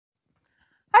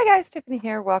Hi guys, Tiffany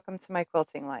here. Welcome to my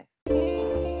quilting life.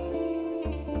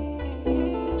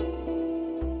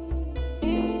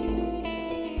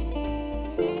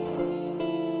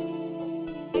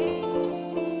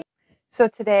 So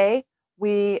today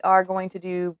we are going to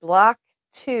do block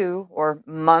 2 or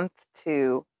month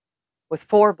 2 with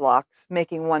 4 blocks,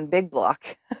 making one big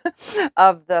block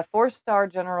of the 4-Star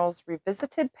Generals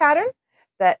Revisited pattern.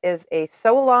 That is a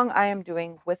sew along I am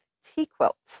doing with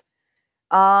Teaquilts.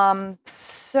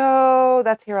 So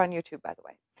that's here on YouTube, by the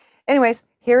way. Anyways,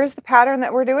 here is the pattern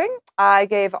that we're doing. I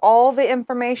gave all the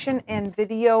information in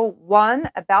video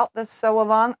 1 about the sew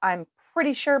along. I'm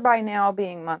pretty sure by now,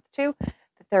 being month 2, that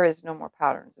there is no more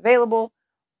patterns available.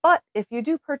 But if you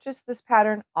do purchase this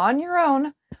pattern on your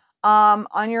own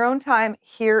time,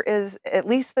 here is at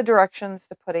least the directions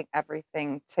to putting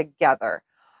everything together.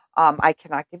 I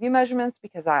cannot give you measurements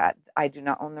because I do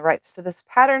not own the rights to this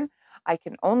pattern. I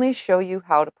can only show you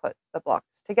how to put the blocks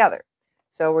together.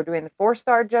 So we're doing the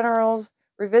 4-Star Generals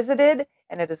Revisited,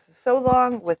 and it is a sew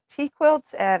along with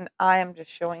Teaquilts, and I am just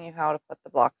showing you how to put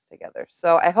the blocks together.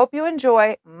 So I hope you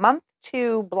enjoy month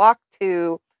 2, block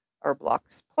 2, or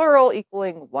blocks plural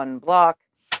equaling 1 block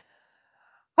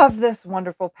of this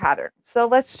wonderful pattern. So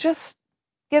let's just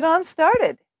get on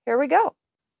started. Here we go.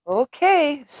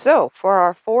 Okay, so for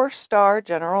our 4-Star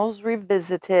Generals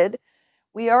Revisited,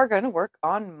 we are going to work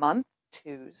on month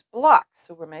 2's blocks.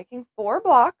 So we're making 4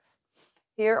 blocks.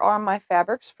 Here are my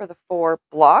fabrics for the 4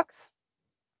 blocks.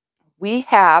 We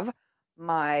have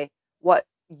what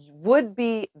would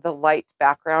be the light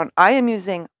background. I am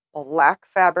using black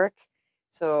fabric.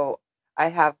 So I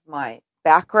have my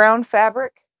background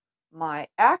fabric, my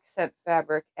accent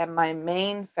fabric, and my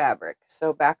main fabric.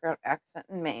 So background, accent,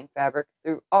 and main fabric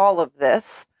through all of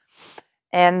this.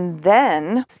 And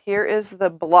then here is the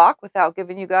block without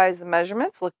giving you guys the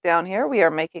measurements. Look down here. We are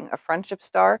making a friendship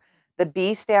star. The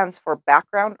B stands for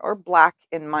background or black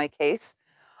in my case.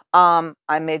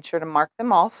 I made sure to mark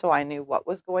them all so I knew what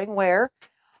was going where.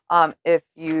 If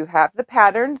you have the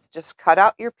patterns, just cut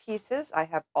out your pieces. I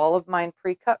have all of mine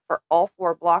pre-cut for all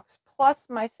 4 blocks, plus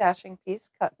my sashing piece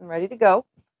cut and ready to go.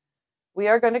 We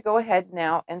are going to go ahead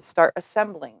now and start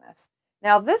assembling this.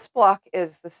 Now, this block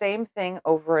is the same thing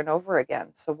over and over again.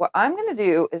 So what I'm going to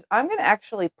do is I'm going to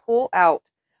actually pull out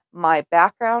my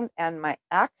background and my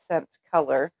accent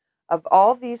color of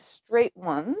all these straight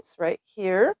ones right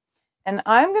here. And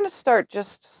I'm going to start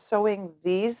just sewing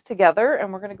these together,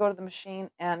 and we're going to go to the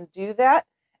machine and do that.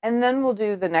 And then we'll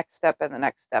do the next step and the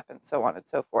next step and so on and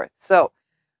so forth. So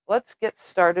let's get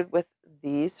started with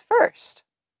these first.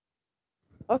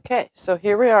 Okay, so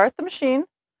here we are at the machine.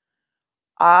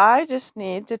 I just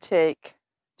need to take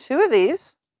 2 of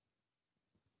these,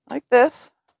 like this,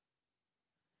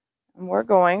 and we're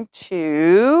going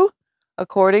to,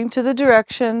 according to the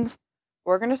directions,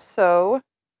 we're going to sew.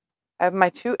 I have my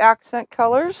 2 accent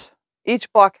colors.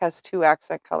 Each block has 2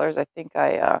 accent colors. I think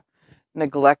I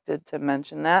neglected to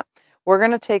mention that. We're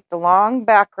going to take the long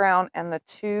background and the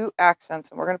 2 accents,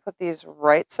 and we're going to put these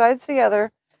right sides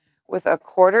together with a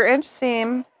 1/4 inch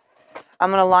seam.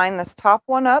 I'm going to line this top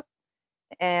one up.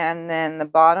 And then the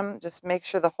bottom, just make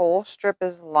sure the whole strip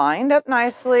is lined up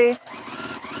nicely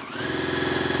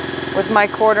with my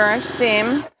 1/4 inch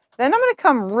seam. Then I'm going to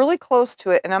come really close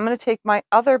to it, and I'm going to take my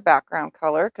other background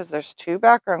color, because there's 2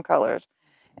 background colors,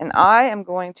 and I am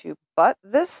going to butt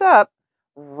this up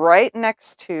right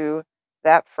next to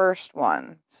that first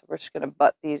one. So we're just going to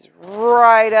butt these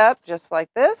right up just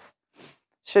like this.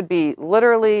 Should be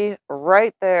literally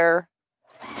right there,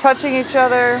 touching each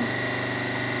other.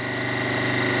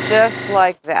 Just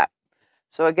like that.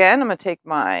 So again, I'm going to take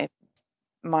my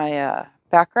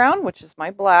background, which is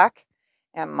my black,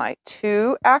 and my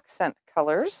 2 accent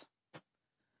colors.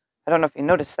 I don't know if you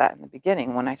noticed that in the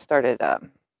beginning when I started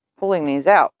pulling these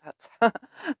out.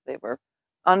 They were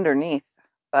underneath,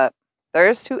 but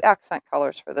there's 2 accent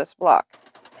colors for this block.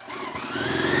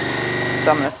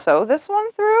 So I'm going to sew this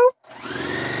one through.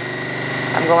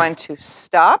 I'm going to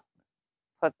stop,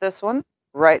 put this one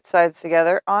right sides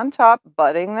together on top,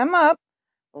 butting them up,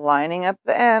 lining up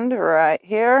the end right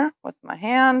here with my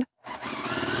hand,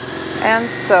 and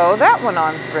sew that one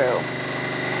on through.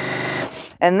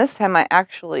 And this time I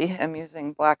actually am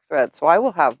using black thread, so I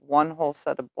will have one whole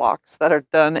set of blocks that are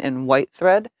done in white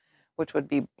thread, which would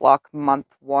be block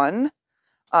month 1,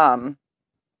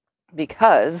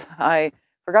 because I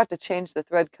forgot to change the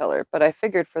thread color, but I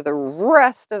figured for the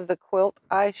rest of the quilt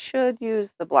I should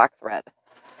use the black thread.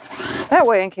 That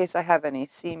way, in case I have any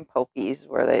seam pokies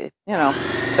where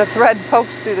the thread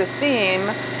pokes through the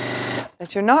seam,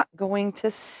 that you're not going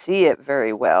to see it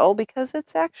very well because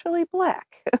it's actually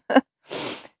black.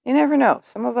 You never know.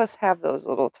 Some of us have those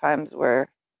little times where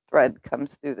thread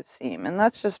comes through the seam, and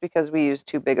that's just because we use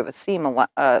too big of a seam,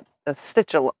 a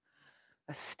stitch length.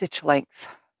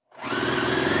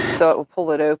 So it will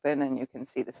pull it open and you can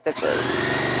see the stitches.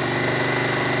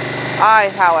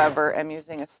 I, however, am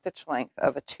using a stitch length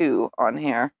of a 2 on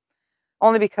here,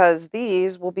 only because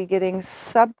these will be getting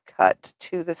subcut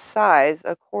to the size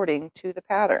according to the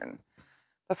pattern.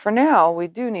 But for now, we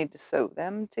do need to sew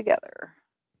them together.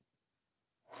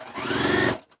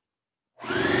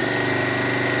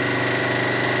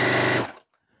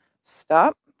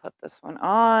 Stop, put this one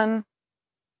on.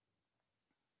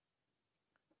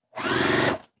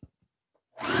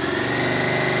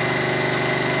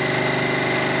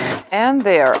 And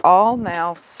they are all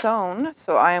now sewn,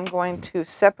 so I am going to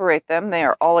separate them. They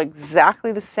are all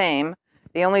exactly the same.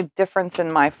 The only difference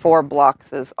in my 4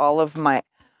 blocks is all of my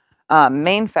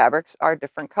main fabrics are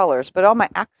different colors, but all my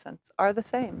accents are the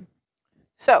same.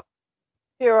 So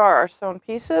here are our sewn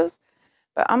pieces,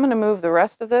 but I'm going to move the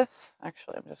rest of this.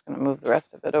 Actually, I'm just going to move the rest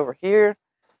of it over here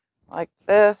like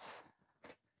this,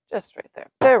 just right there.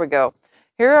 There we go.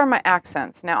 Here are my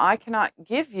accents. Now, I cannot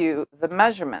give you the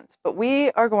measurements, but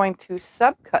we are going to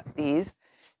subcut these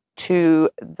to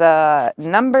the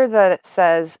number that it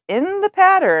says in the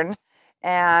pattern.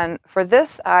 And for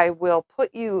this, I will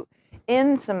put you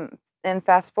in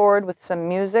fast forward with some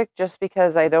music, just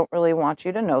because I don't really want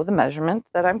you to know the measurement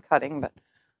that I'm cutting, but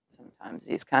sometimes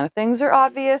these kind of things are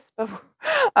obvious, but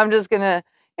I'm just going to,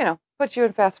 put you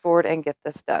in fast forward and get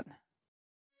this done.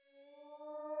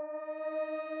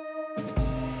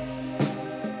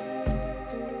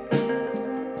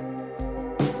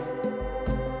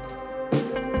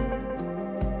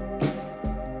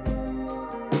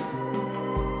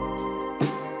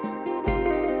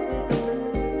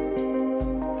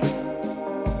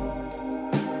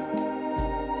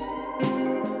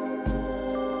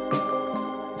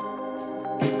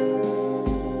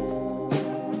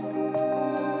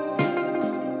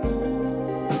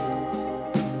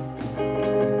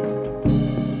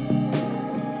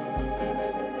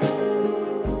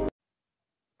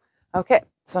 Okay,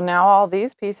 so now all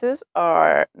these pieces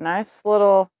are nice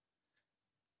little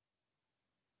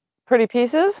pretty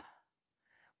pieces.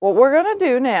 What we're going to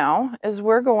do now is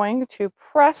we're going to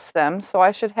press them. So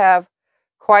I should have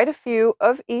quite a few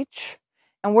of each.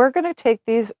 And we're going to take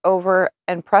these over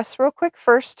and press real quick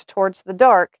first towards the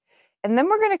dark. And then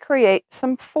we're going to create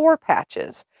some 4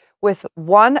 patches with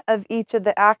 1 of each of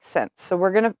the accents. So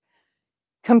we're going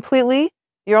to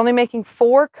you're only making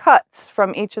 4 cuts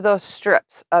from each of those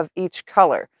strips of each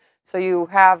color. So you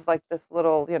have like this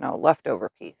little, leftover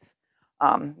piece.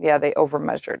 Yeah, they over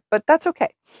measured, but that's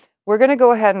okay. We're going to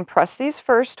go ahead and press these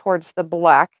first towards the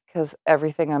black, because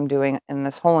everything I'm doing in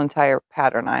this whole entire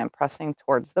pattern, I am pressing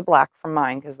towards the black for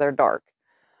mine because they're dark.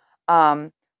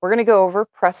 We're going to go over,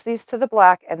 press these to the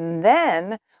black, and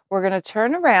then we're going to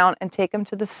turn around and take them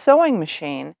to the sewing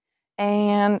machine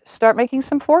and start making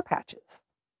some 4 patches.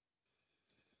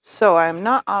 So I'm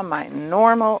not on my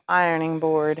normal ironing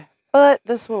board, but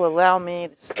this will allow me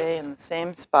to stay in the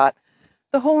same spot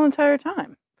the whole entire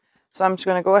time. So I'm just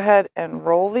going to go ahead and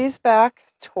roll these back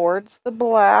towards the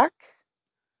black,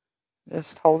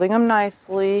 just holding them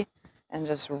nicely and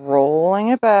just rolling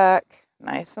it back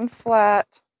nice and flat,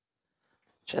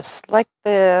 just like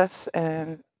this.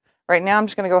 And right now I'm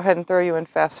just going to go ahead and throw you in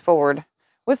fast forward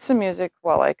with some music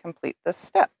while I complete this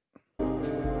step.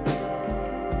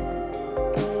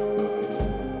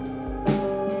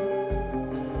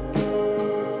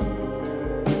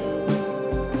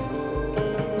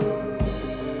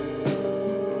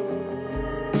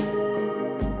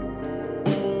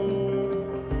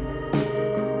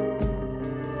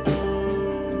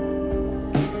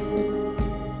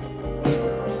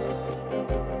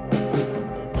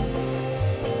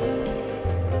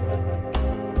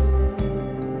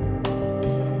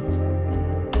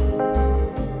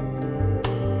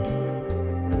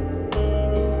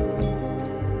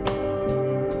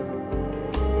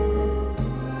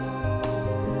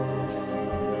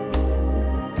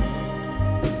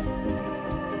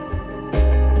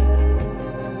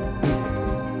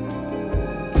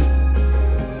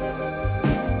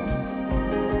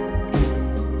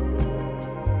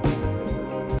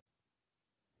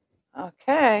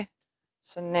 Okay,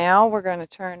 so now we're going to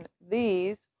turn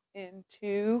these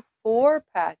into 4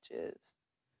 patches.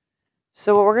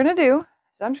 So what we're going to do is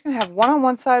I'm just going to have 1 on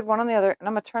one side, 1 on the other, and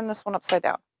I'm going to turn this one upside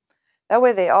down. That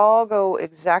way they all go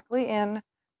exactly in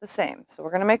the same. So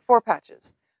we're going to make 4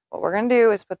 patches. What we're going to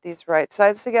do is put these right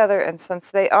sides together, and since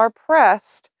they are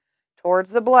pressed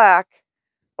towards the black,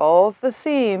 both the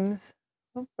seams,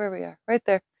 where we are, right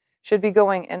there, should be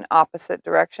going in opposite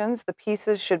directions. The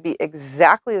pieces should be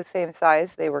exactly the same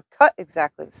size. They were cut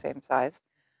exactly the same size.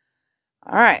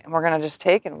 All right, and we're going to just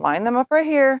take and line them up right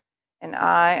here, and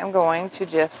I am going to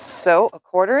just sew a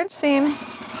 1/4 inch seam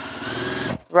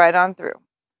right on through.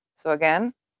 So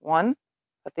again, one,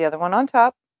 put the other one on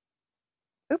top.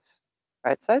 Oops,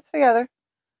 right sides together,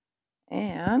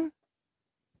 and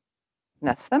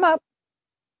nest them up,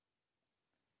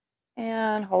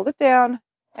 and hold it down,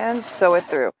 and sew it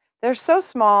through. They're so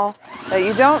small that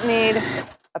you don't need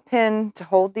a pin to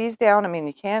hold these down. I mean,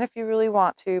 you can if you really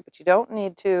want to, but you don't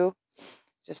need to.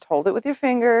 Just hold it with your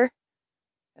finger,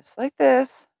 just like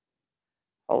this.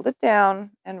 Hold it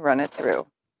down and run it through.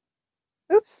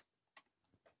 Oops,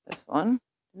 this one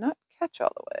did not catch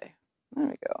all the way. There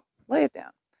we go, lay it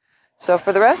down. So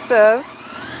for the rest of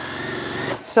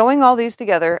sewing all these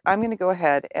together, I'm going to go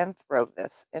ahead and throw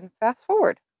this in fast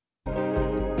forward.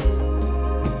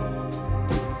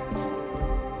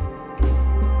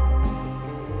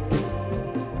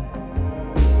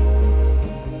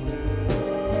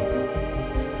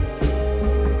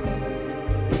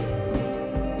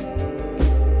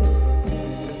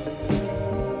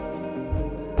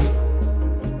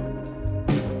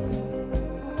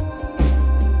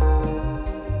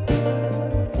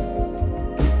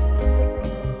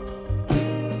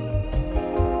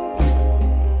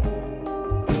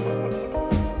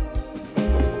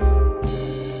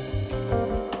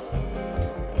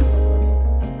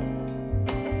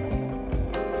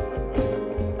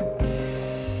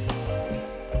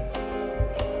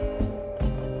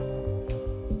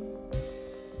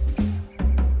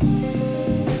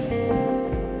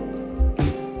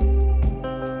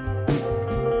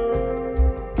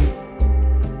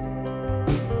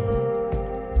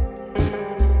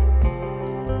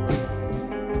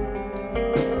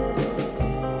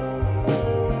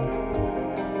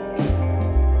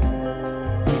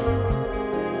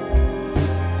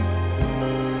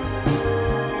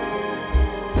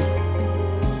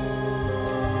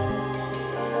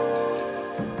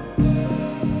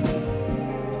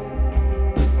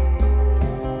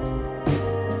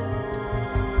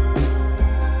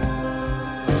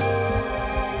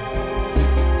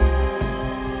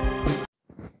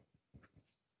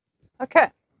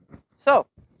 Okay, so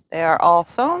they are all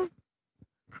sewn.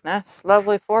 Nice,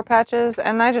 lovely 4 patches,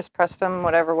 and I just pressed them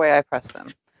whatever way I pressed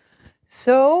them.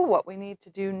 So what we need to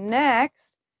do next,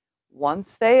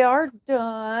 once they are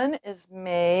done, is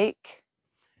make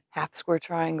half square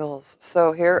triangles.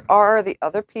 So here are the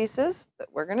other pieces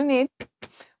that we're going to need.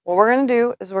 What we're going to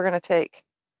do is we're going to take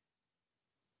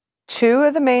 2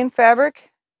 of the main fabric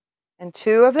and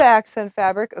 2 of the accent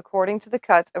fabric according to the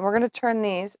cuts, and we're going to turn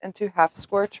these into half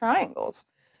square triangles.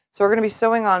 So we're going to be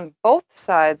sewing on both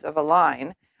sides of a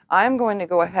line. I'm going to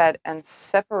go ahead and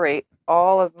separate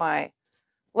all of my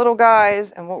little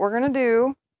guys, and what we're going to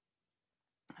do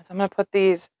is I'm going to put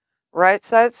these right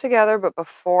sides together, but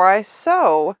before I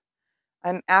sew,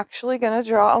 I'm actually going to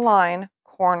draw a line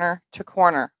corner to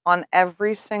corner on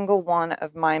every single one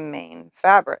of my main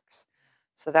fabrics.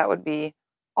 So that would be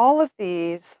all of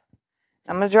these.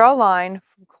 I'm going to draw a line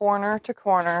from corner to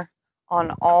corner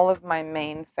on all of my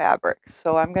main fabrics.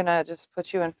 So I'm going to just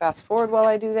put you in fast forward while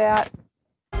I do that.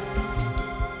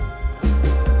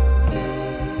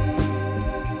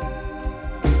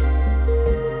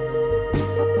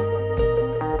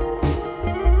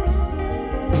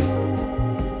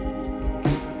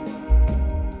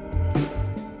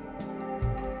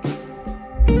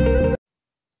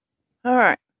 All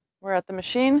right, we're at the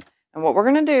machine, and what we're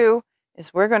going to do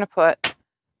is we're going to put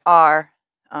our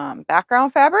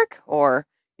background fabric, or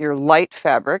your light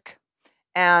fabric,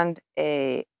 and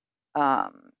a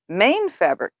main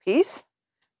fabric piece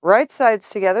right sides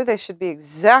together. They should be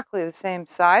exactly the same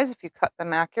size if you cut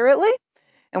them accurately.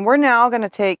 And we're now going to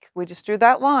take, we just drew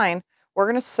that line, we're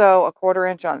going to sew a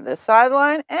 1/4 inch on this side of the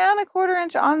line and a 1/4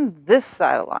 inch on this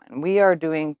side of the line. We are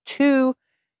doing 2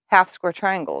 half square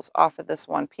triangles off of this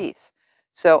one piece.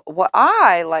 So what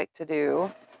I like to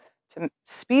do to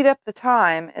speed up the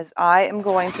time is I am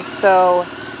going to sew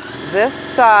this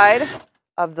side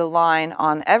of the line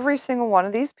on every single one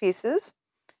of these pieces.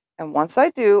 And once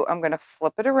I do, I'm going to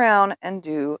flip it around and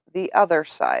do the other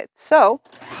side. So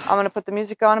I'm going to put the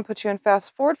music on and put you in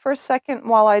fast forward for a second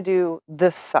while I do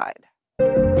this side.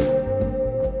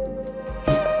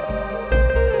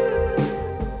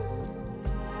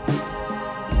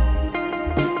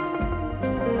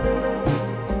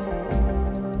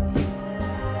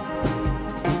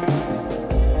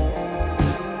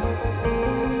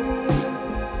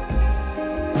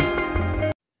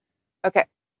 Okay,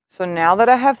 so now that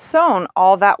I have sewn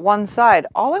all that one side,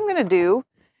 all I'm going to do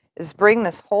is bring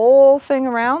this whole thing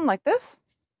around like this.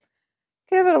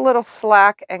 Give it a little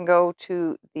slack and go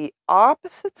to the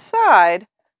opposite side,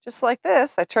 just like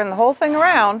this. I turn the whole thing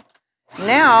around.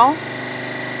 Now,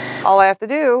 all I have to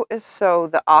do is sew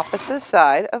the opposite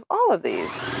side of all of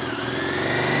these.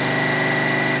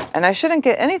 And I shouldn't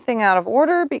get anything out of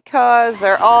order because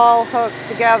they're all hooked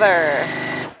together.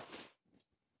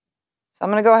 So I'm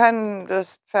going to go ahead and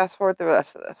just fast forward the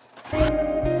rest of this.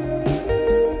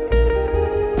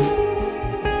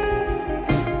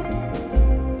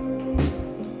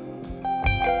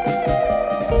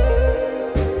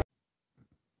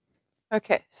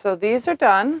 Okay, so these are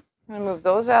done. I'm going to move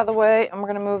those out of the way, and we're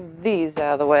going to move these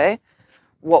out of the way.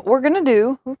 What we're going to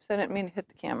do, oops, I didn't mean to hit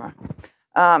the camera,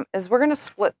 is we're going to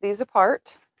split these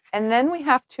apart, and then we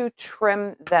have to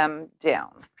trim them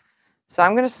down. So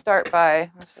I'm going to start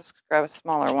by, let's just grab a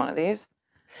smaller one of these.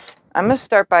 I'm going to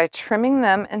start by trimming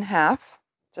them in half,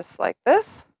 just like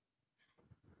this.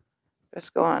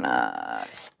 Just going to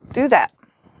do that.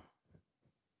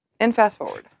 And fast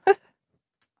forward.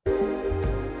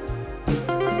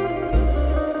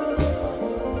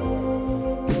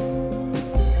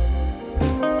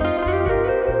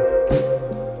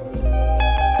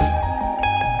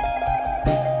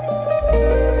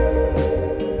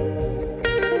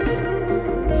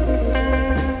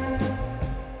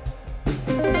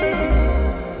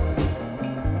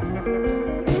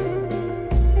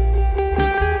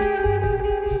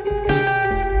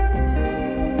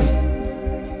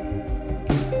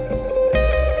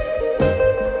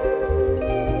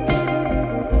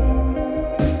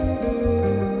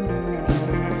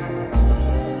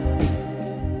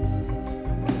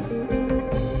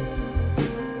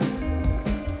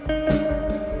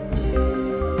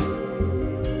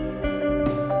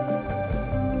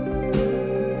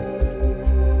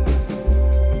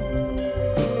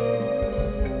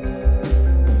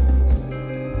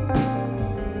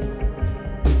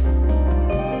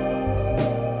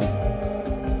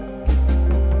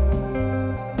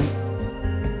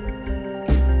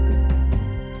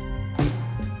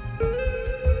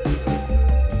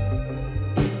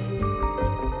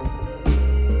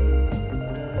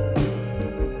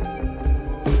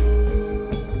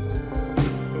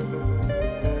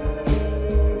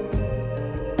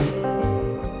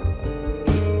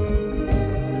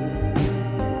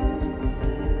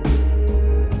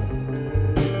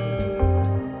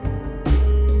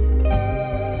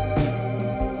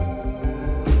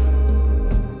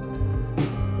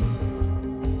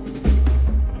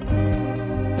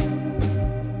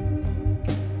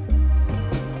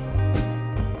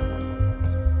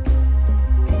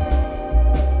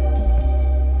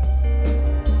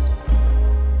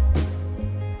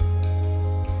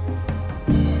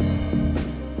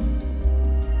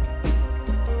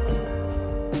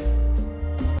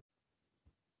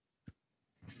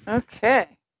 Okay,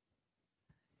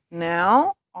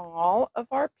 now all of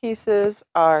our pieces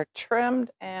are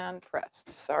trimmed and pressed.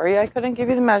 Sorry I couldn't give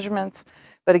you the measurements,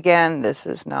 but again, this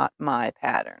is not my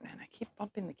pattern, and I keep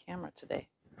bumping the camera today.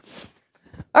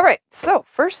 All right, so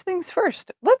first things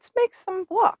first, let's make some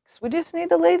blocks. We just need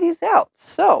to lay these out.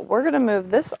 So we're going to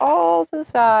move this all to the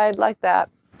side like that.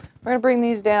 We're going to bring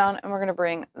these down, and we're going to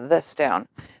bring this down.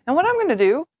 And what I'm going to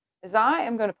do is I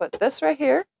am going to put this right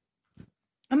here.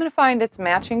 I'm going to find its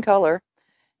matching color,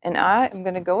 and I am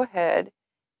going to go ahead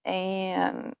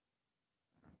and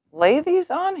lay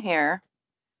these on here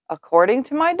according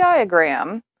to my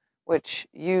diagram, which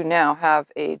you now have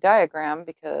a diagram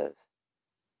because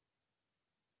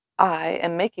I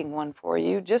am making one for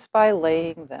you just by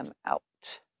laying them out.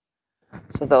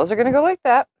 So those are going to go like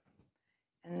that.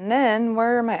 And then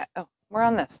where am I at? Oh, we're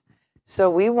on this. So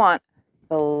we want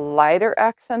the lighter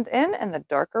accent in and the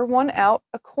darker one out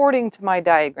according to my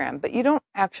diagram, but you don't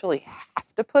actually have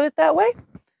to put it that way.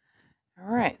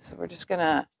 All right, so we're just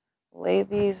gonna lay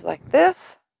these like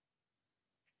this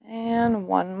and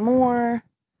one more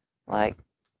like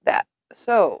that.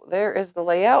 So there is the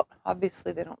layout.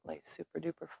 Obviously they don't lay super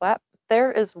duper flat, but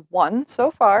there is one so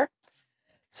far.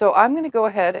 So I'm gonna go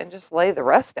ahead and just lay the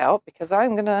rest out because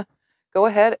I'm gonna go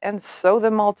ahead and sew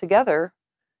them all together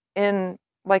in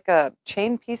like a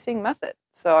chain piecing method.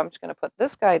 So I'm just going to put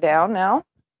this guy down now,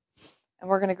 and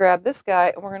we're going to grab this guy,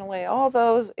 and we're going to lay all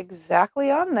those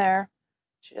exactly on there,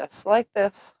 just like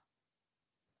this.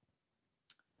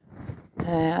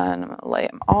 And I'm going to lay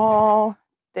them all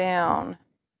down,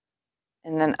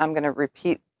 and then I'm going to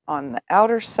repeat on the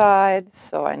outer side.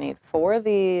 So I need 4 of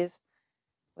these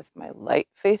with my light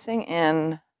facing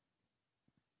in,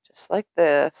 just like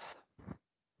this,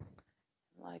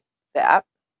 like that.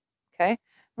 Okay.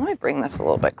 Let me bring this a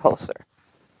little bit closer.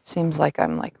 Seems like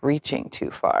I'm like reaching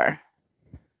too far.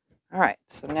 All right,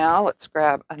 so now let's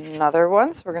grab another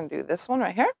one. So we're going to do this one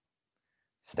right here.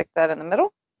 Stick that in the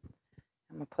middle.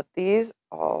 I'm going to put these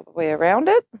all the way around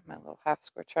it, my little half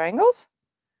square triangles.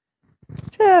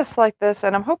 Just like this,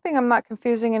 and I'm hoping I'm not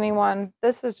confusing anyone.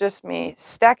 This is just me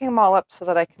stacking them all up so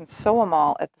that I can sew them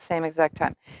all at the same exact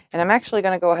time. And I'm actually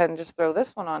going to go ahead and just throw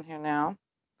this one on here now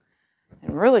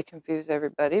and really confuse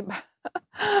everybody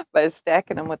by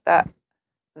stacking them with that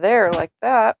there like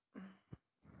that.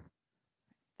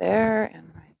 There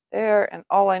and right there. And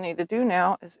all I need to do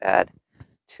now is add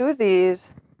 2 of these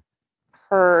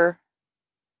per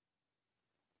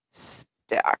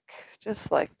stack, just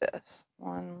like this.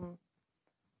 1,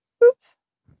 oops,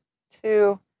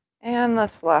 2, and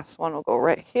this last one will go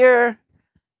right here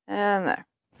and there.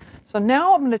 So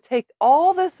now I'm going to take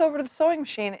all this over to the sewing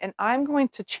machine, and I'm going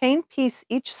to chain piece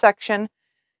each section,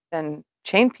 then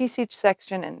chain piece each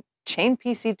section, and chain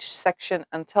piece each section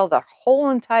until the whole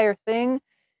entire thing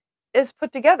is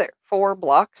put together. 4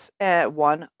 blocks,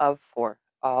 1 of 4,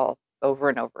 all over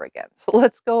and over again. So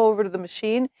let's go over to the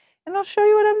machine, and I'll show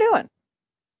you what I'm doing.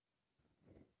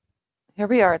 Here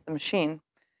we are at the machine.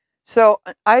 So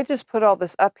I just put all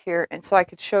this up here, and so I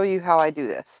could show you how I do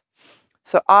this.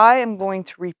 So I am going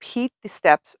to repeat the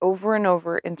steps over and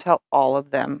over until all of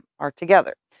them are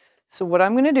together. So what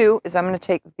I'm going to do is I'm going to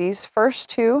take these first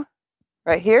 2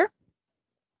 right here.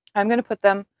 I'm going to put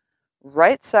them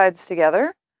right sides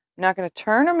together. I'm not going to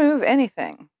turn or move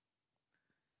anything.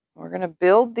 We're going to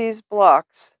build these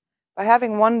blocks by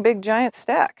having one big giant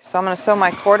stack. So I'm going to sew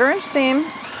my 1/4 inch seam.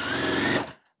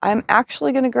 I'm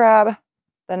actually going to grab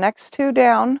the next 2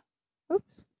 down,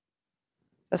 oops,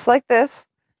 just like this,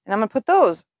 and I'm going to put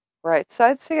those right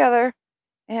sides together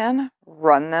and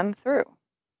run them through.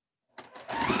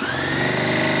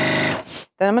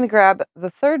 Then I'm going to grab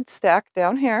the 3rd stack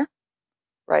down here,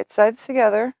 right sides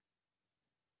together,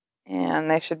 and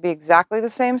they should be exactly the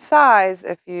same size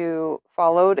if you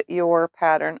followed your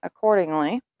pattern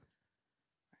accordingly.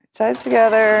 Right sides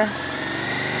together,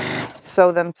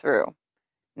 sew them through.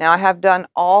 Now I have done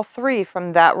all 3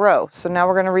 from that row, so now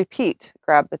we're going to repeat.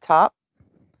 Grab the top,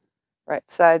 right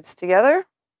sides together,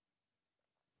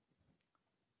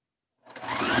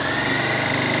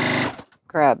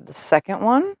 grab the second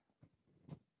one,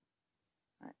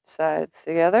 right sides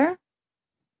together,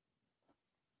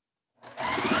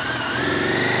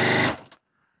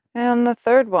 and the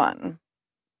 3rd one,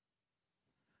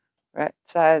 right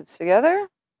sides together,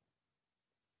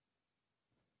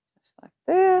 just like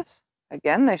this.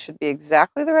 Again, they should be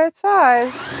exactly the right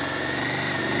size.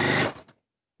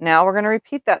 Now we're going to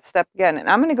repeat that step again, and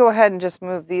I'm going to go ahead and just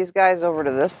move these guys over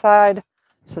to this side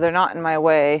so they're not in my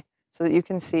way so that you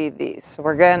can see these. So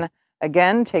we're going to,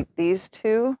 again, take these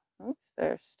 2, oops,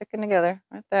 they're sticking together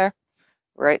right there,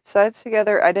 right sides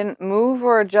together. I didn't move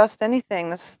or adjust anything.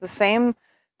 This is the same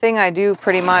thing I do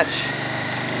pretty much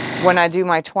when I do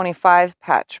my 25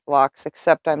 patch blocks,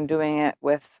 except I'm doing it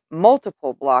with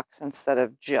multiple blocks instead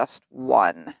of just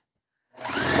 1. So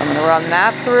I'm going to run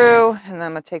that through, and then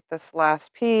I'm going to take this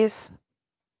last piece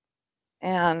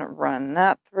and run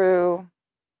that through.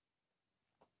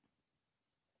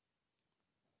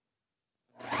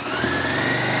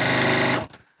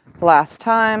 Last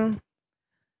time,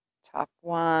 top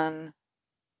 1.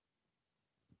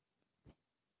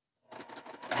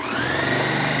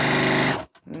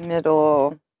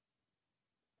 Middle.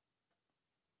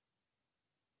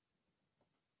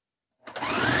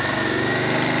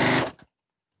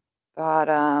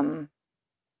 Bottom.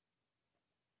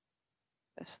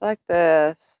 Just like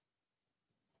this.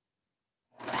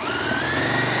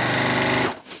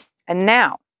 And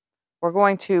now we're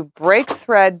going to break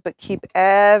thread but keep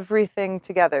everything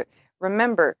together.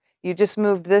 Remember, you just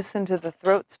moved this into the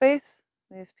throat space,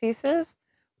 these pieces.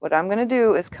 What I'm going to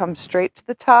do is come straight to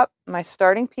the top, my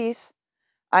starting piece.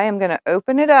 I am going to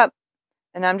open it up,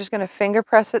 and I'm just going to finger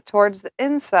press it towards the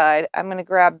inside. I'm going to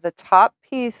grab the top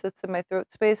piece that's in my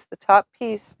throat space, the top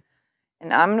piece,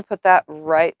 and I'm going to put that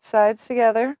right sides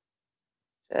together,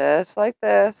 just like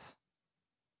this.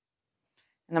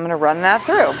 And I'm going to run that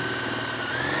through.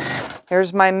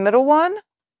 Here's my middle one.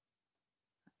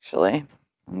 Actually,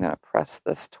 I'm going to press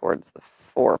this towards the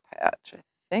 4 patch, I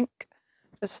think,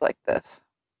 just like this.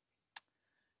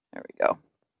 There we go.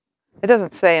 It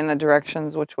doesn't say in the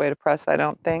directions which way to press, I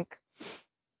don't think.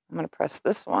 I'm going to press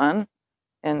this one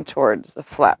in towards the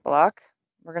flat block.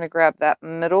 We're going to grab that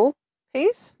middle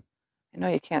piece. I know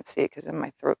you can't see it because in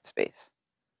my throat space.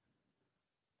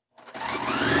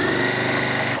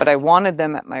 But I wanted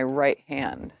them at my right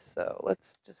hand. So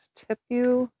let's just tip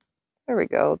you. There we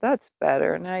go. That's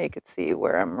better. Now you can see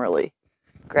where I'm really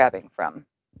grabbing from.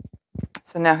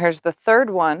 So now here's the third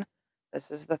one.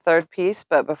 This is the third piece,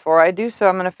 but before I do so,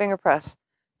 I'm going to finger press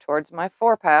towards my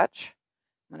 4 patch.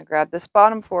 I'm going to grab this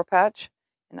bottom 4 patch,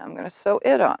 and I'm going to sew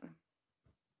it on.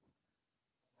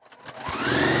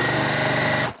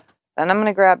 Then I'm going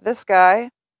to grab this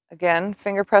guy, again,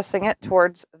 finger pressing it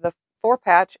towards the 4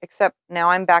 patch, except now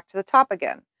I'm back to the top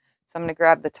again. So I'm going to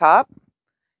grab the top.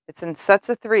 It's in sets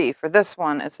of 3. For this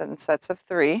one, it's in sets of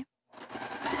 3.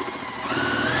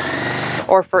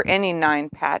 Or for any 9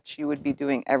 patch, you would be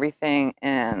doing everything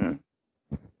in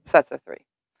sets of 3.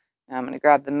 Now I'm going to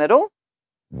grab the middle,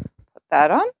 put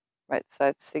that on, right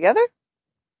sides together.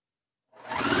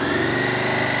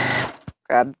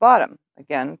 Grab the bottom,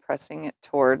 again pressing it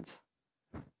towards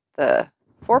the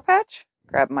 4 patch.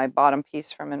 Grab my bottom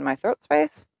piece from in my throat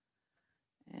space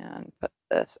and put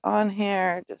this on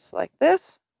here just like this.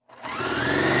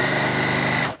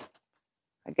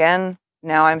 Again,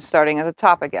 now I'm starting at the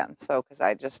top again, so because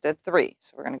I just did 3.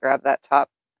 So we're going to grab that top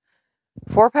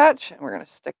 4 patch and we're going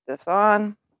to stick this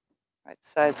on, right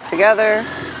sides together,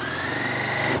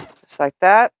 just like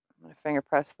that. I'm going to finger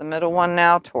press the middle one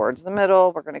now towards the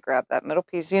middle. We're going to grab that middle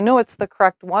piece. You know it's the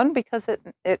correct one because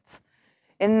it's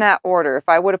in that order. If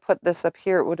I would have put this up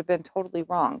here, it would have been totally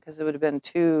wrong because it would have been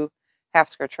 2 half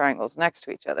square triangles next to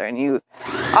each other, and you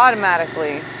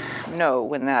automatically know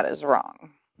when that is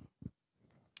wrong.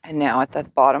 And now at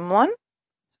that bottom one,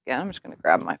 again, I'm just going to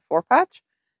grab my 4 patch,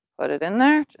 put it in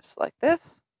there just like this.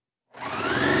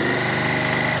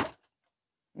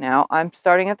 Now I'm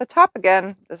starting at the top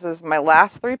again. This is my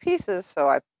last 3 pieces, so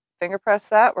I finger press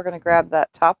that. We're going to grab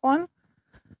that top one.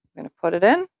 I'm going to put it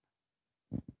in.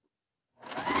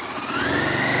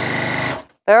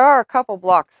 There are a couple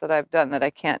blocks that I've done that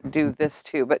I can't do this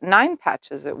to, but 9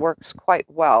 patches, it works quite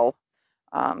well.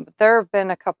 But there have been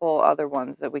a couple other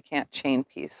ones that we can't chain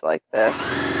piece like this.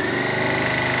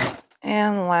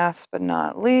 And last but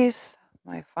not least,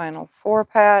 my final 4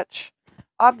 patch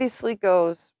obviously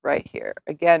goes right here.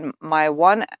 Again, my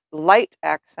one light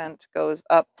accent goes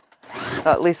up,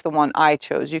 at least the one I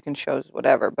chose. You can choose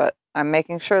whatever, but I'm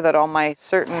making sure that all my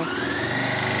certain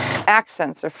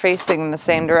accents are facing in the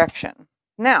same direction.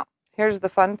 Now, here's the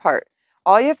fun part.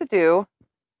 All you have to do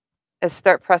is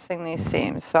start pressing these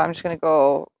seams. So I'm just going to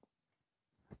go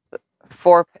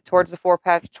towards the 4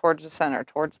 patch, towards the center,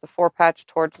 towards the 4 patch,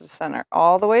 towards the center,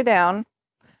 all the way down.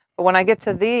 But when I get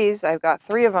to these, I've got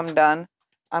 3 of them done.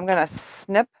 I'm going to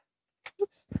snip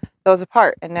those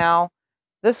apart. And now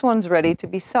this one's ready to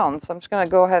be sewn. So I'm just going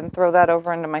to go ahead and throw that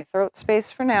over into my throat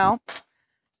space for now.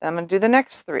 Then I'm going to do the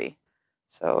next 3.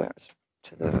 So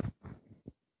to the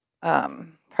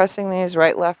pressing these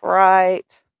right, left, right,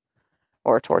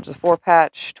 or towards the 4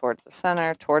 patch, towards the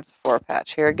center, towards the 4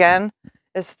 patch. Here again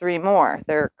is 3 more.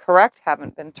 They're correct,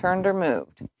 haven't been turned or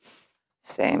moved.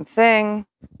 Same thing.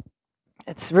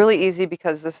 It's really easy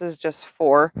because this is just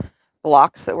 4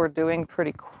 blocks that we're doing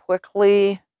pretty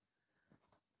quickly.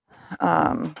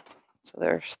 So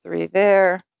there's 3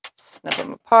 there. Snip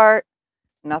them apart.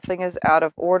 Nothing is out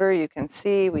of order. You can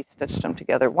see we stitched them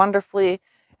together wonderfully.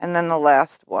 And then the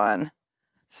last one.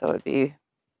 So it'd be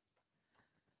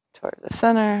toward the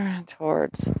center,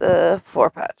 towards the 4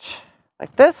 patch,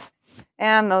 like this.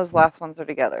 And those last ones are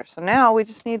together. So now we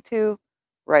just need to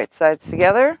right sides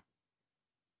together,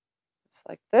 just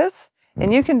like this.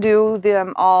 And you can do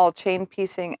them all chain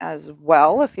piecing as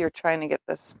well if you're trying to get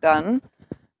this done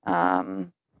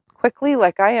quickly,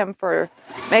 like I am for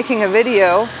making a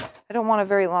video. I don't want a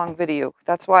very long video.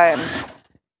 That's why I'm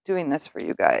doing this for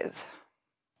you guys.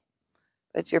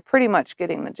 But you're pretty much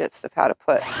getting the gist of how to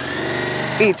put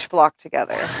each block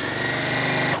together.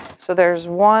 So there's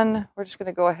one. We're just going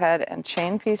to go ahead and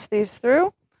chain piece these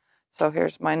through. So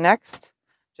here's my next.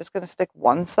 Just going to stick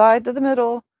one side to the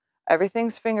middle.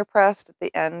 Everything's finger pressed. At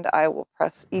the end, I will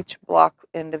press each block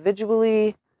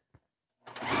individually,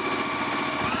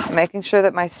 making sure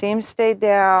that my seams stay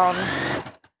down.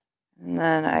 And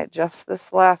then I adjust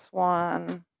this last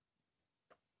one,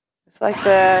 just like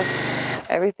this.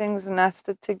 Everything's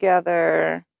nested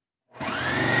together.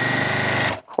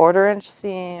 1/4 inch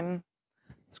seam.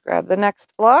 Let's grab the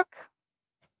next block.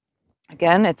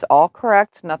 Again, it's all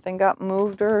correct. Nothing got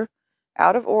moved or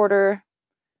out of order.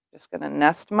 Just going to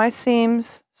nest my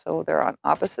seams so they're on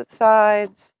opposite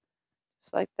sides,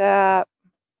 just like that.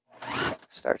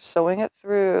 Start sewing it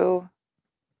through.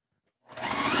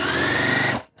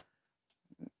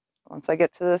 Once I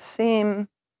get to the seam,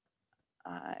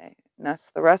 I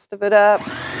nest the rest of it up,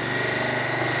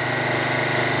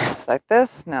 just like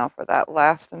this. Now for that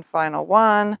last and final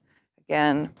one,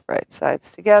 again, right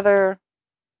sides together.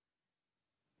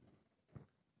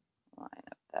 Line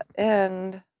up that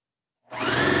end.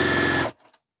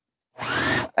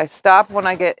 I stop when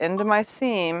I get into my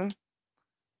seam,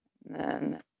 and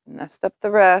then nest up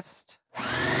the rest.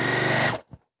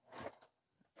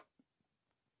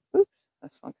 Oops,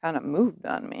 this one kind of moved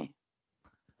on me.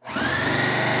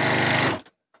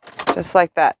 Just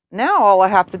like that. Now all I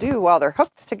have to do while they're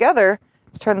hooked together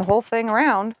is turn the whole thing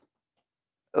around,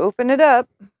 open it up,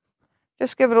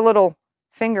 just give it a little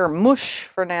finger mush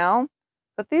for now,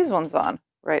 put these ones on,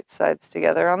 right sides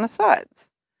together on the sides.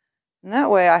 And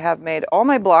that way I have made all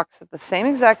my blocks at the same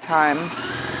exact time,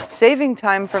 saving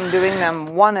time from doing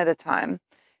them one at a time.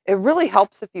 It really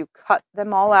helps if you cut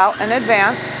them all out in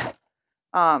advance.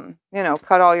 You know,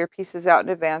 cut all your pieces out in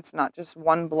advance, not just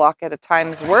one block at a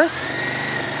time's worth.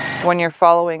 When you're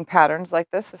following patterns like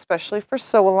this, especially for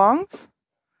sew-alongs,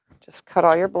 just cut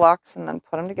all your blocks and then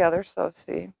put them together. So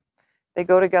see, they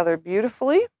go together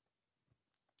beautifully.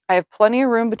 I have plenty of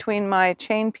room between my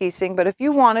chain piecing, but if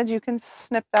you wanted, you can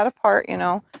snip that apart, you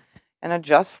know, and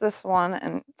adjust this one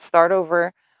and start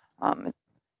over.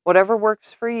 Whatever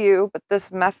works for you, but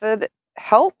this method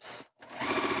helps.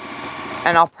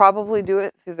 And I'll probably do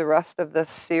it through the rest of this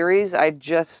series.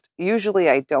 Usually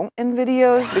I don't in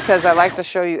videos because I like to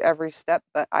show you every step,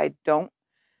 but I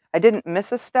didn't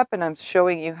miss a step, and I'm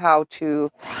showing you how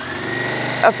to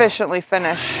efficiently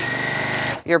finish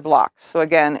your blocks. So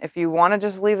again, if you want to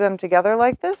just leave them together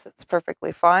like this, it's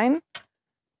perfectly fine.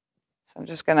 So I'm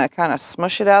just going to kind of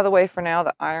smush it out of the way for now.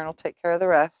 The iron will take care of the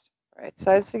rest. Right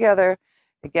sides together.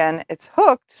 Again, it's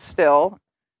hooked still,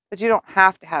 but you don't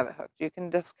have to have it hooked. You can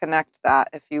disconnect that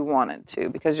if you wanted to,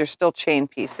 because you're still chain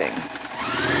piecing.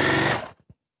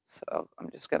 So I'm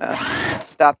just going to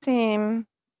stop seam,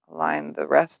 line the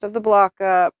rest of the block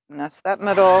up, nest that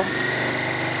middle.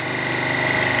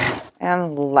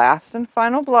 And last and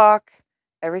final block,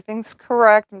 everything's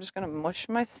correct. I'm just going to mush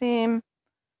my seam,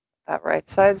 that right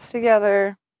sides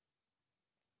together.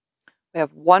 We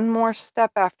have one more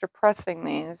step after pressing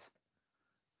these.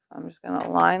 I'm just going to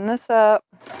line this up,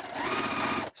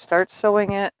 start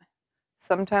sewing it.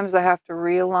 Sometimes I have to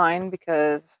realign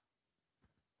because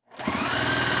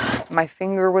my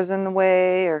finger was in the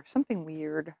way or something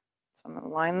weird. So I'm going to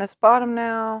line this bottom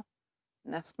now,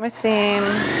 nest my seam.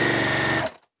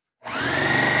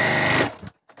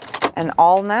 And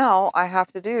all now I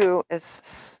have to do is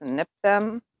snip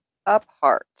them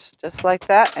apart, just like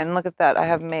that. And look at that, I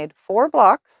have made 4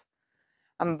 blocks.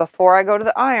 Before I go to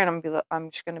the iron,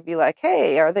 I'm just going to be like,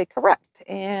 hey, are they correct?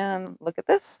 And look at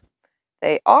this.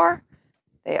 They are.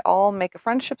 They all make a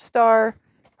friendship star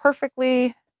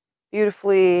perfectly,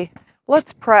 beautifully.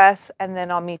 Let's press, and then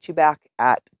I'll meet you back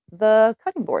at the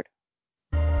cutting board.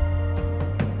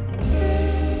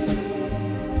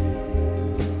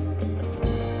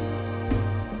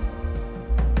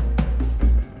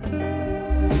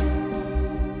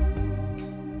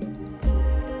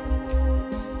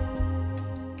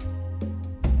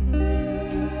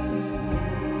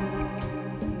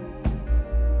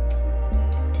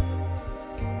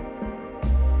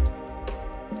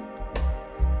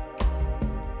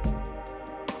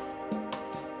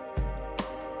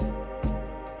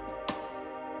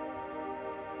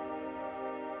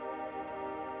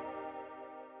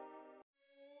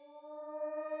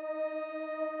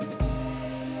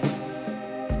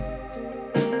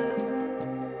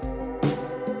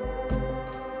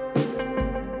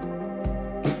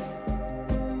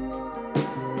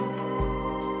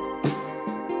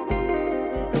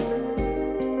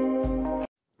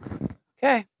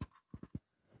 Okay,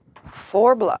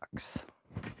 4 blocks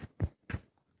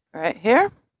right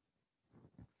here.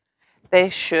 They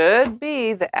should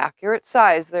be the accurate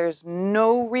size. There's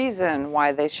no reason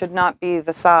why they should not be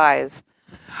the size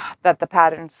that the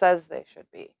pattern says they should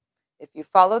be. If you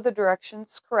follow the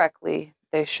directions correctly,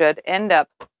 they should end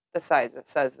up the size it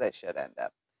says they should end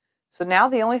up. So now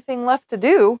the only thing left to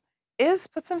do is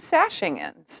put some sashing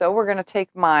in. So we're going to take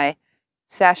my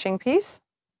sashing piece,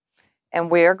 and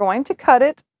we're going to cut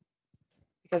it,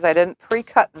 because I didn't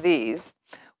pre-cut these.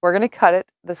 We're going to cut it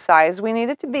the size we need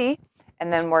it to be,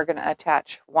 and then we're going to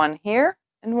attach one here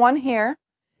and one here,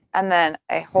 and then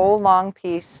a whole long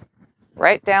piece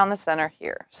right down the center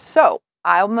here. So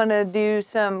I'm going to do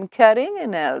some cutting,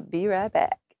 and I'll be right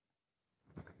back.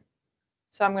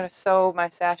 So I'm going to sew my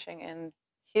sashing in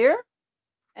here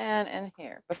and in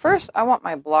here. But first, I want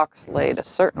my blocks laid a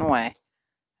certain way.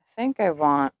 I think I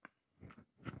want...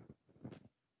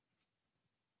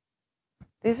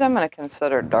 These I'm going to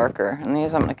consider darker, and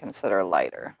these I'm going to consider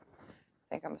lighter. I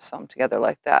think I'm going to sew them together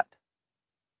like that.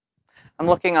 I'm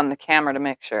looking on the camera to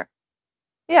make sure.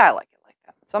 Yeah, I like it like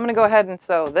that. So I'm going to go ahead and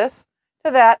sew this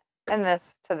to that, and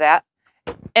this to that,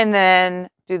 and then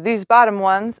do these bottom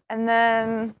ones, and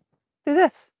then do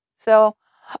this. So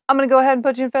I'm going to go ahead and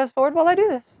put you in fast forward while I do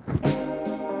this.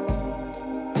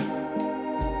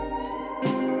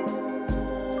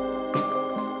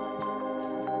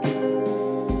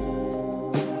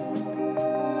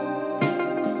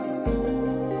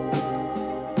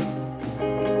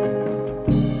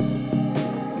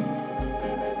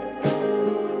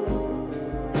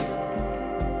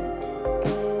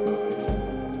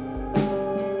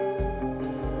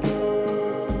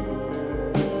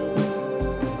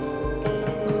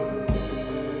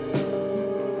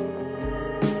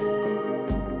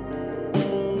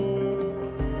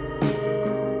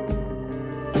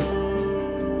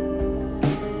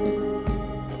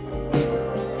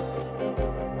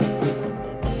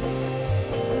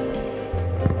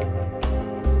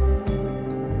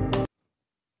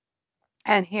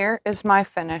 And here is my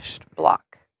finished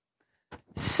block.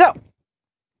 So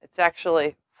it's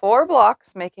actually 4 blocks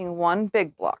making one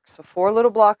big block. So 4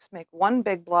 little blocks make one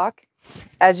big block.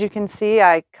 As you can see,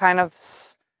 I kind of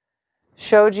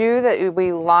showed you that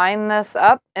we line this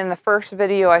up. In the first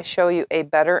video, I show you a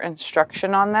better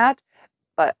instruction on that.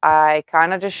 But I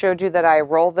kind of just showed you that I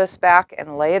roll this back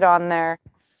and lay it on there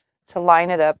to line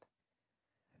it up.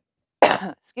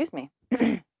 Excuse me.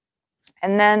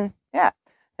 And then, yeah.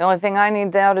 The only thing I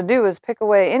need now to do is pick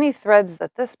away any threads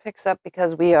that this picks up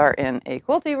because we are in a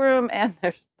quilty room and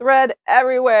there's thread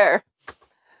everywhere.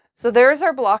 So there's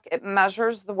our block. It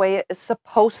measures the way it is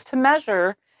supposed to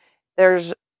measure.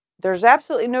 There's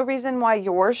absolutely no reason why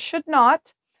yours should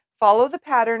not. Follow the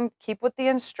pattern, keep with the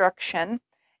instruction,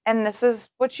 and this is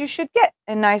what you should get,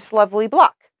 a nice lovely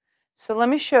block. So let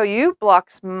me show you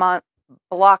blocks 1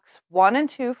 and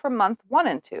 2 for month 1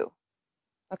 and 2.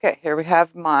 Okay, here we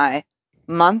have my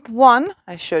month 1,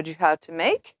 I showed you how to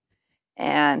make,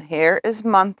 and here is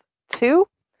month 2.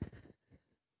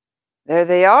 There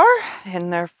they are in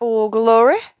their full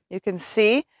glory. You can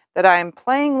see that I'm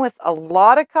playing with a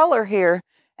lot of color here,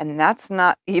 and that's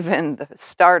not even the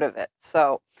start of it.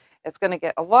 So it's going to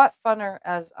get a lot funner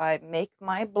as I make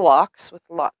my blocks with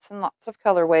lots and lots of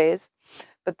colorways.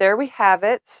 But there we have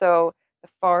it. So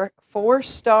the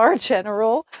 4-star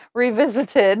general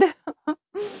revisited.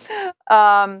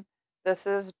 This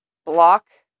is block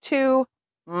 2,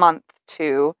 month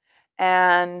 2.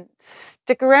 And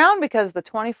stick around because the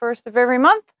 21st of every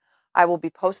month, I will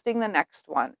be posting the next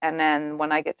one. And then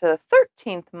when I get to the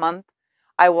 13th month,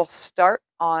 I will start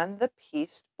on the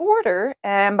pieced border.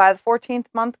 And by the 14th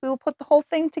month, we will put the whole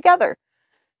thing together.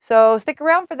 So stick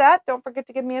around for that. Don't forget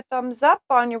to give me a thumbs up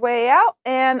on your way out.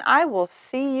 And I will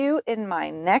see you in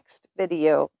my next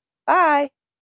video. Bye.